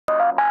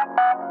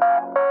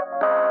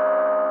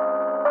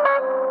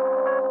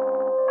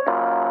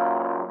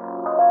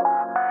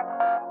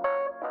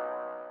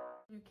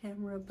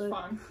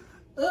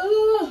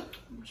Oh,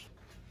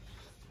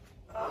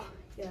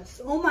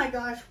 yes. Oh my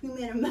gosh, we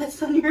made a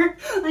mess on your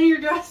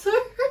dresser.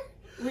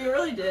 We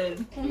really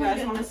did. Oh you my guys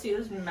goodness. want to see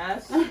this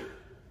mess?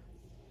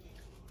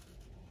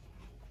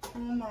 Oh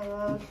my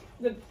gosh.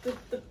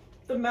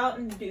 The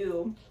Mountain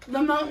Dew.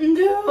 The Mountain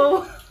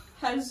Dew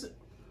has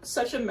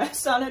such a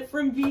mess on it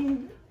from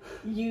being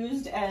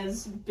used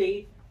as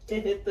bait to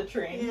hit the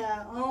train.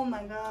 Yeah, oh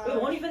my god.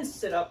 It won't even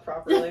sit up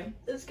properly.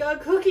 It's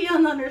got cookie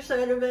on the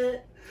underside of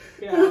it.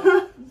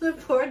 Yeah. The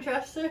poor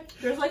dresser.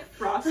 There's like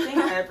frosting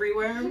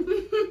everywhere.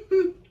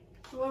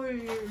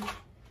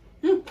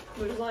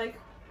 There's like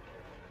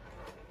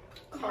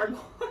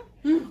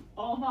cardboard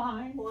all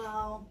behind.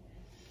 Wow.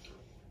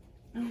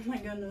 Oh my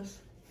goodness.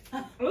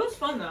 It was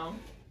fun though.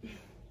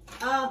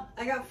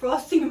 I got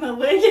frosting in my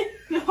wig.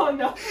 Oh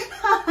no.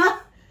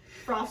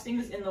 Frosting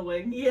is in the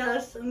wig.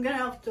 Yes, I'm gonna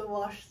have to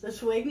wash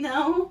this wig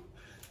now.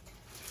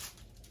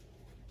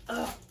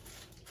 Oh,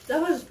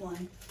 that was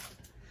fun.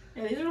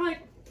 Yeah,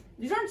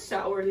 these aren't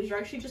sour. These are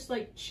actually just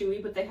like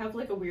chewy, but they have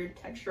like a weird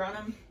texture on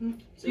them.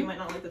 So you might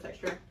not like the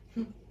texture.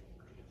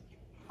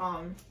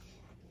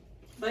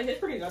 But it's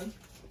pretty good.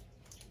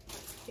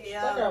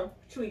 Yeah. It's like a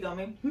chewy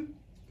gummy.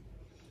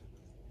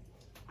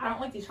 I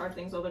don't like these hard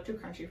things though. They're too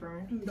crunchy for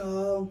me.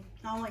 No,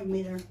 I don't like them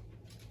either.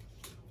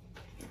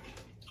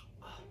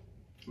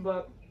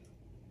 But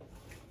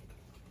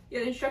yeah,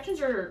 the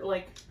instructions are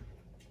like,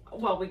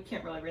 well, we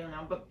can't really read them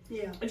now, but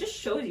Yeah. it just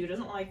shows you. It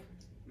doesn't like,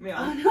 yeah.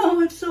 I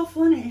know, it's so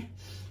funny.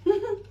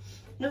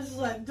 It's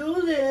like,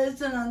 do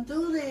this, and then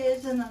do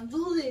this, and then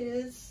do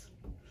this.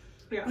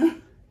 Yeah.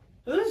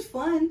 It was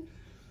fun.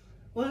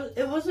 Well,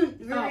 it wasn't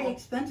very Oh.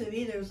 expensive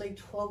either. It was like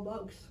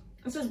 $12.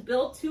 It says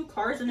build 2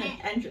 cars and an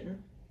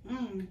engine.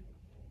 Mm.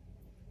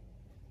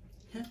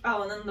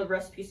 Oh, and then the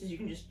rest pieces you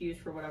can just use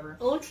for whatever.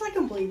 It looks like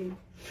I'm bleeding.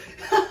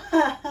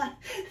 I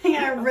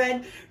got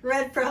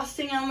red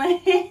frosting on my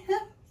hands.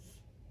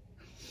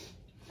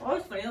 Oh,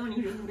 it's funny though when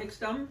you just mix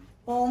them.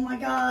 Oh my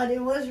god,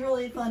 it was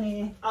really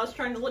funny. I was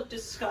trying to look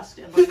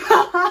disgusted. It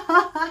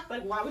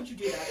Like, why would you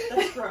do that?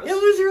 That's gross.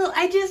 was real.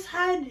 I just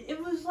had. It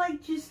was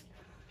like just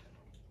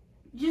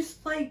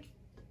like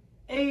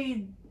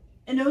an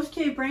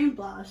OSK brain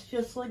blast,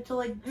 just like to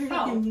like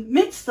freaking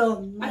mix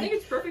them. Like, I think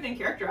it's perfect in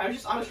character. I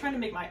was trying to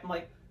make my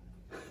like.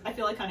 I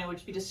feel like Kanye would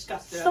just be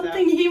disgusted. At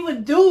something that. he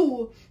would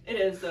do. It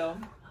is though.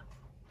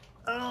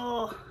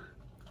 Oh.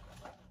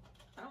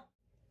 I don't.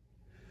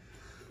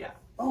 Yeah.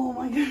 Oh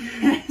my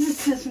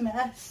goodness, this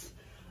mess.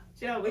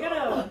 So yeah, we got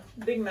a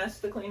big mess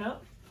to clean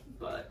up,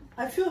 but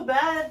I feel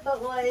bad,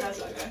 but like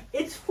that's okay.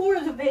 it's for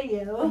the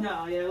video.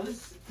 No, yeah, it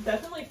was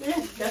definitely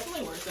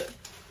worth it.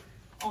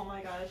 Oh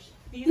my gosh,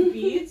 these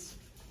beads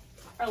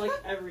are like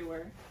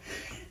everywhere.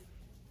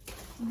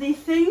 The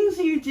things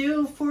you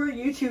do for a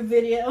YouTube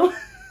video.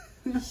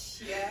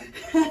 Yeah.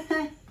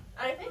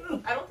 I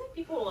don't think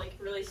people like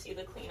really see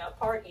the cleanup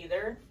part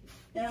either.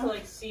 Yeah. To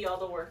like see all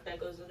the work that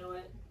goes into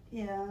it.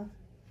 Yeah.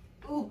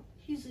 Ooh,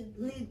 these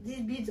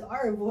beads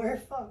are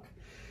everywhere. Fuck.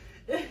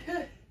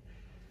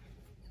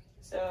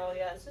 So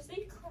yeah, this is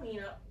the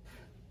cleanup.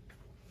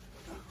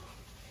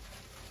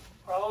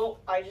 Oh,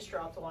 I just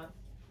dropped one.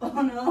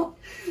 Oh no.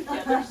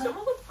 Yeah, there's some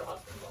of the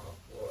frosting on the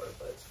floor,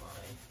 but it's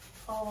fine.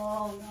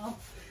 Oh no.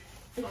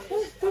 I'll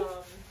just,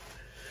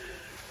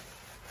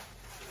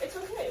 it's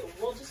okay.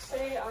 We'll just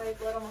say I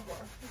bled on the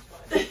floor.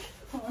 It's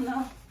fine. Oh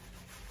no.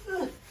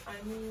 I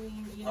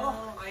mean, you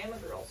know, I am a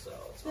girl, so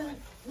it's fine.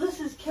 This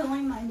is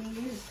killing my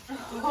knees.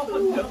 Oh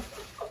no.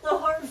 The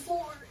hard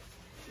floor.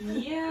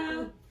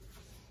 Yeah.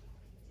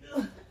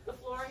 The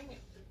flooring.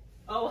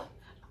 Oh,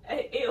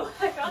 ew!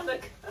 I found the.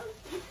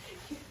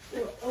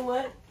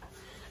 What?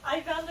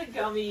 I found the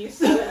gummy you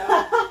spit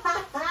out.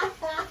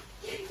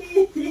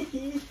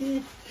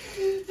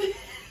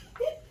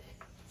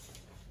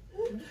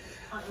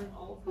 On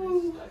all of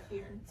my stuff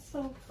here.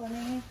 So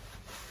funny.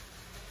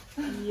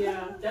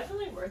 Yeah,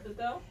 definitely worth it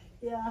though.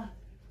 Yeah.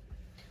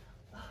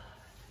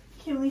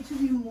 Can't wait to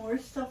do more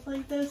stuff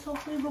like this,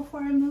 hopefully, before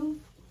I move.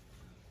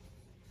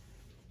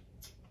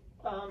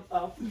 Oh.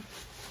 No,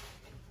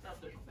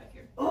 there's one back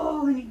here.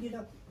 Oh, I need to get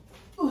up.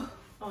 Oh,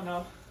 Oh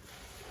no.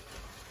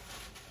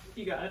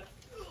 You got it.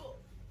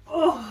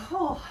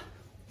 oh.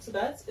 So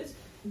that's it.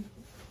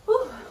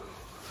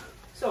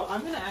 So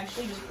I'm gonna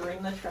actually just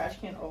bring the trash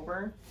can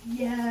over.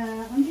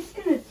 Yeah, I'm just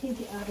gonna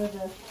take it out of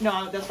the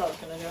No, that's what I was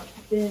gonna do.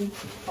 bin.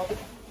 Okay.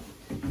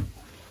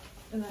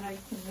 And then I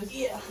can just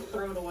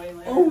throw it away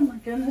later. Oh my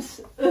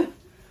goodness.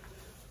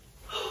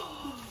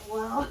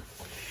 Wow.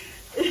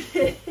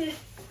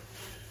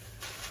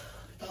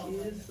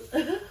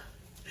 Jeez.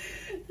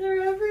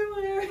 They're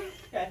everywhere.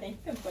 Yeah, I think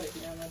you can put it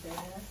down right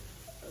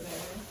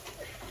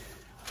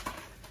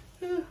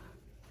there.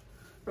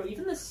 Bro,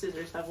 even the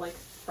scissors have like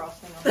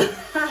frosting on them.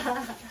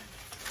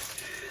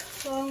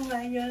 Oh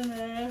my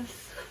goodness.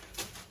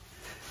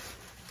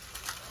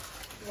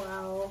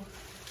 Wow.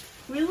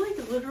 We like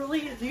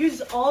literally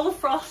used all the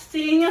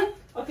frosting.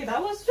 Okay,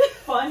 that was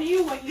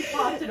funny when you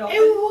popped it open. It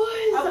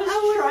was. I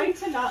was trying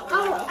to not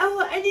laugh.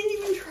 I didn't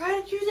even try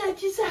to do that. It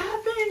just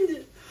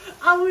happened.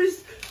 I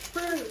was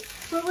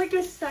For like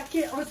a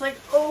second, I was like,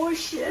 oh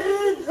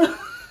shit. No.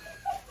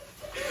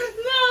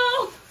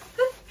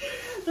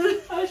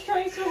 I was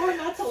trying so hard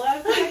not to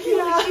laugh. But I feel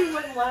like she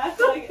wouldn't laugh.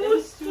 Like, it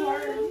was too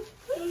hard. It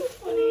was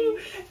funny.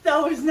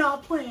 That was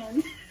not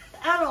planned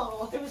at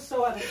all. It was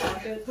so out of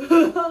pocket.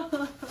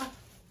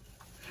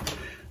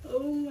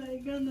 Oh my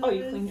goodness. Oh,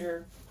 you cleaned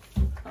your...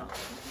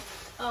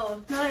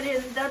 Oh, no, I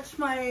didn't. That's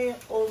my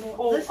old one.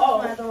 Oh, this is my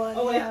other one.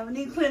 Oh, wait. Yeah, we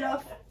need to clean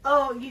up.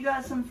 Oh, you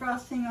got some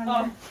frosting on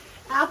your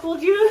apple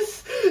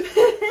juice.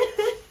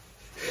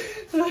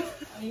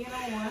 You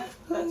know what?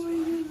 That's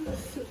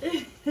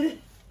fine.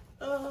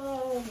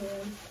 Oh,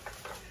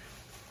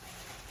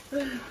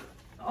 man.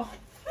 Oh,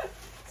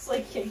 it's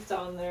like caked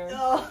on there.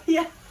 Oh,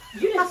 yeah.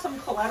 You did some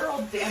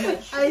collateral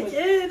damage. I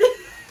did.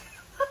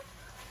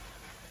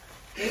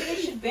 Maybe they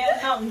should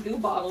ban Mountain Dew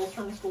bottles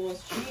from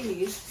schools.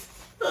 Jeez.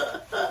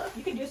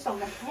 You can do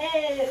something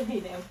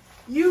heavy, damn.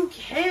 You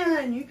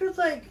can. You could,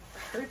 like,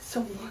 hurt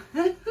someone.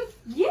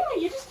 Yeah,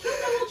 you just killed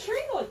the whole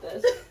tree with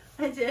this.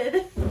 I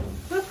did.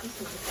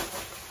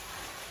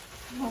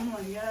 Oh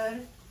my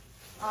god.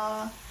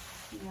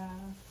 Yeah.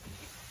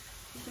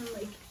 They're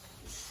like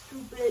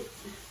stupid.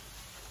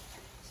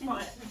 It's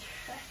fine.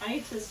 I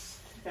need to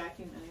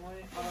vacuum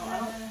anyway. Although I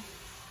don't.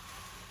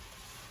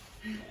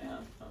 Yeah.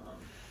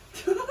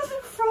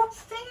 The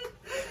frosting.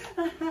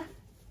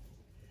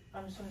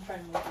 I'm just gonna try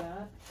and move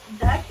that.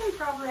 That can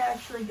probably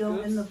actually go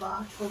Oops. in the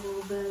box a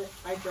little bit.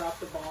 I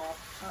dropped the ball.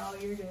 Oh,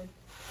 you're good.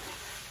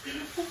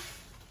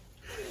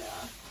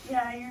 Yeah.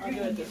 Yeah, you're I'll do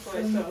gonna it this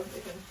way so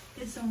they can.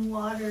 get some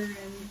water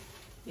and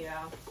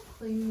Yeah.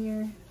 clean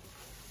your.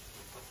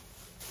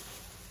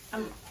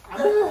 I'm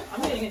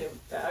getting a new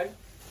bag.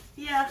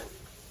 Yeah.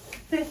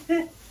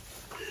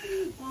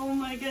 Oh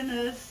my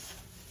goodness.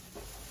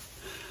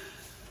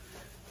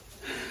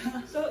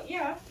 So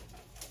yeah.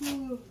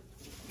 Ooh.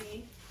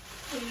 Me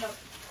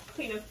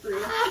clean up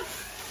through.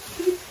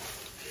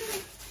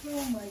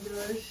 Oh my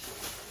gosh.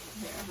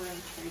 Yeah, we're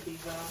gonna trade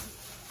these out.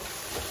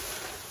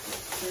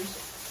 There's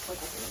like a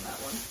hole in that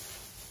one.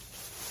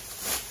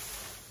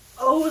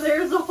 Oh,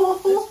 there's a hole.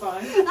 It's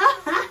fine.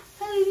 I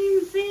didn't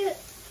even see it.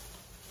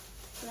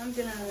 So I'm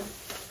gonna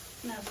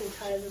have to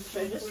tie this.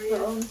 Should I just for throw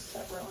you. them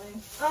separately?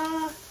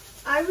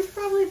 I would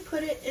probably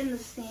put it in the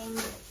same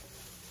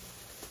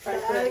Try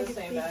to put it in the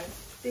same bag.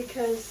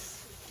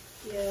 because,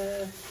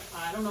 yeah.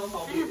 I don't know if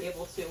I'll be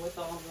able to with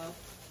all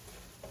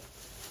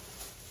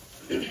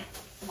the.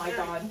 Oh my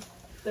god,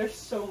 there's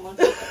so much.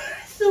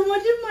 So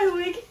much of my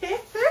wig hair.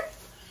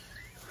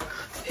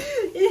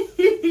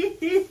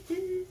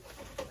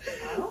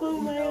 Oh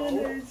my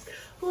goodness.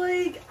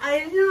 Like,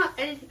 I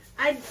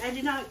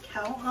did not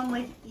count on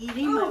like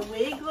eating my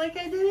wig like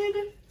I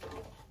did.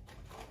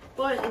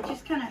 But it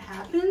just kind of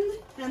happened,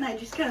 and I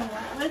just kind of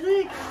went with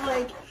it. 'Cause,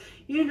 like,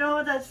 you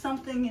know, that's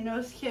something an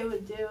Inosuke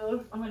would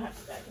do. I'm gonna have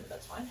to vacuum,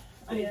 that's fine.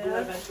 I need to do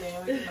that eventually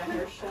anyway because my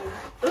hair shed.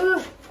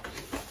 Ugh.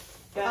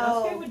 Yeah,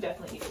 Inosuke would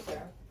definitely eat his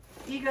hair.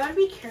 You gotta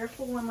be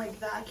careful when like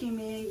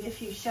vacuuming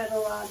if you shed a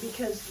lot,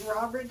 because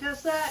Robert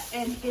does that,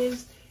 and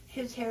his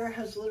hair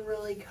has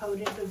literally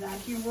coated the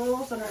vacuum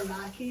rolls on our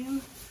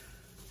vacuum.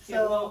 So,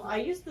 Yeah, well, I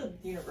use the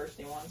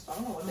university one, so I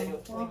don't know what they do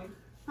with the wig.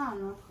 I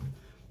don't know.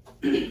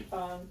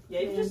 Yeah,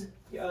 you just,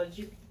 did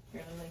you,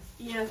 here, let me.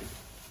 Yeah.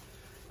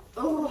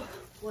 Oh,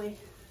 boy.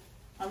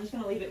 I'm just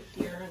gonna leave it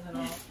here and then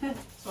I'll,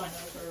 so I know to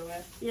throw it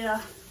away.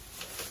 Yeah.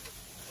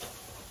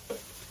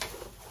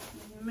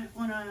 You might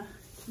wanna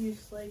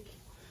use like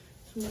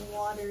some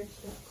water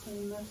to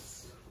clean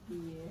this. Yeah,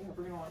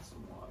 we're gonna want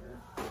some water.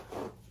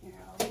 Here,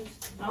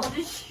 I'll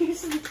just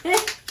use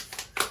this.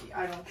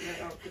 I don't think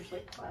there's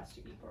like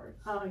plasticky parts.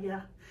 Oh,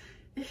 yeah.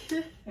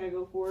 Can I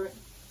go for it?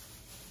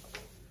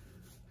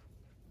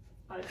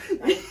 I don't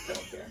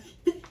care.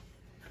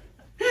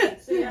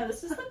 So yeah,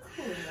 this is the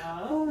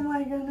cleanup. Oh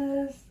my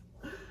goodness.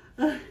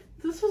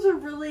 This was a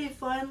really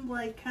fun,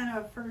 like, kind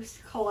of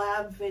first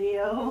collab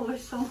video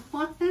with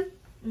someone.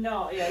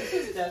 No, yeah, this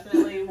is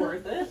definitely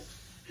worth it.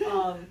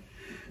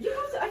 You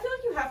have to, I feel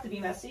like you have to be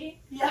messy.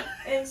 Yeah.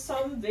 In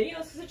some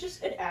videos,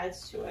 because it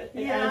adds to it.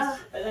 It Yeah.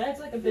 adds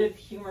like a bit of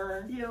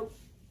humor. Yep.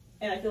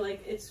 And I feel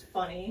like it's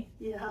funny.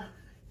 Yeah.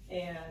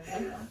 And I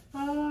don't know.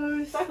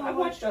 Oh, So I've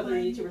watched other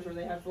YouTubers where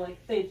they have like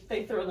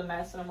they throw the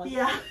mess and I'm like,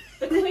 yeah.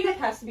 The cleanup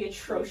has to be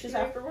atrocious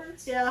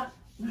afterwards. Yeah.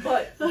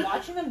 But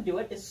watching them do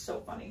it is so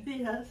funny.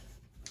 Yes.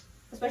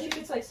 Especially if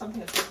it's like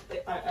something that's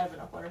like, I have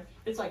enough water.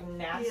 It's like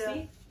nasty.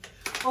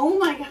 Yeah. Oh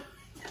my god.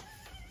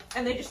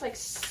 And they just like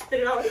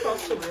spit it out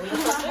across the room or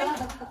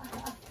something.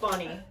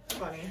 Funny.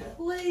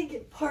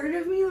 Like, part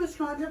of me was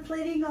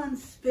contemplating on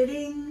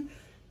spitting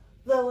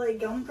the like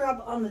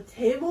gumdrop on the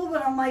table,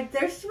 but I'm like,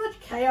 there's too much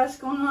chaos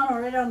going on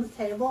already on the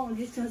table. I'm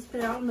just gonna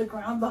spit it out on the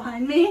ground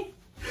behind me.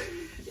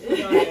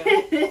 Oh,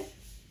 yeah.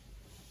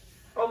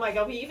 Oh my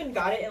god, we even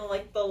got it in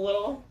like the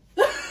little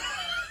in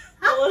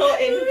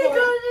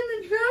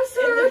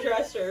the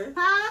dresser.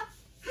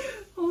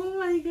 Oh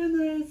my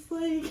goodness,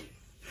 like,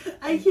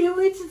 I can't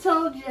wait to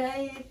tell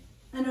Jay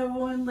and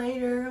everyone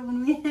later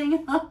when we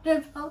hang out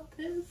about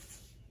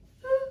this.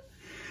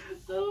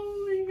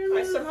 Oh my I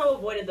goodness. somehow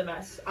avoided the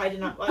mess. I did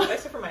not, well,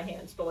 except for my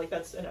hands, but like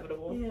that's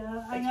inevitable.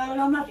 Yeah, I That's got fine.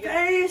 it on my You got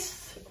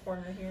face. the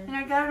corner here. And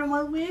I got it on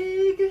my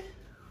wig.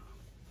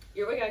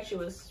 Your wig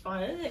actually was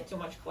fine. I didn't take too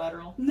much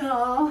collateral.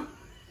 No.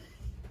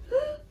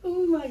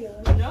 Oh my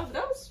god. No, but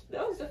that was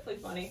definitely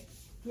funny.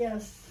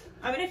 Yes.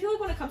 I mean, I feel like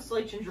when it comes to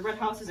like gingerbread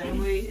houses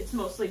anyway, it's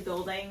mostly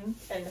building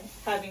and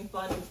having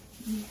fun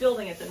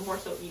building it than more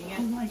so eating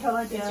Oh it. my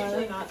god, It's yeah.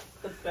 usually not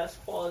the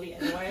best quality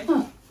anyway.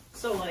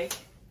 So like,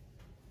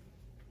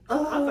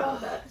 Oh, I'm fine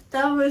with that.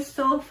 that was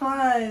so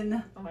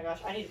fun. Oh my gosh,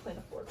 I need to clean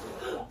the floor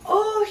too.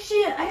 Oh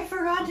shit, I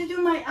forgot to do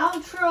my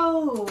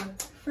outro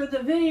for the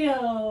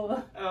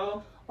video.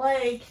 Oh.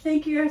 Like,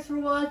 thank you guys for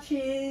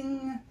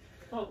watching.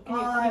 Oh,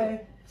 can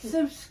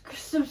you,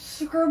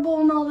 Subscribe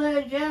and all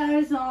that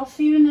jazz, and I'll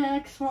see you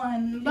next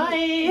one.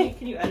 Bye.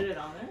 can you edit it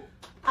on there?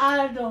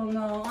 I don't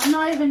know. I'm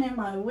not even in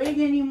my wig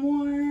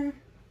anymore.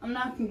 I'm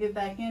not gonna get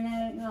back in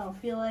it. I don't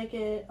feel like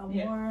it. I'm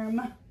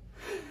warm.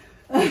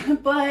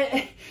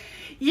 But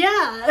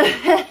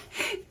yeah,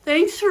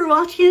 thanks for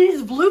watching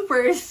these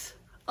bloopers.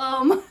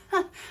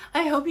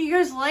 I hope you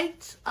guys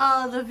liked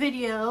the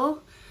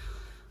video.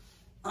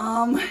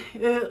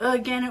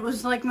 Again, it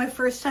was like my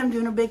first time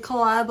doing a big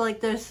collab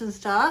like this and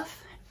stuff.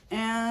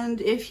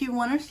 And if you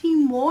want to see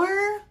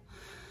more,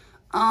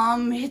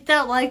 hit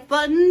that like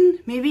button.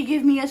 Maybe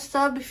give me a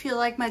sub if you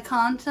like my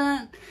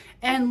content.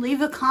 And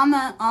leave a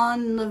comment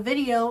on the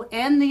video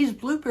and these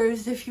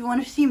bloopers if you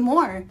want to see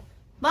more.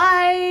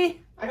 Bye!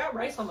 I got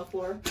rice on the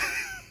floor.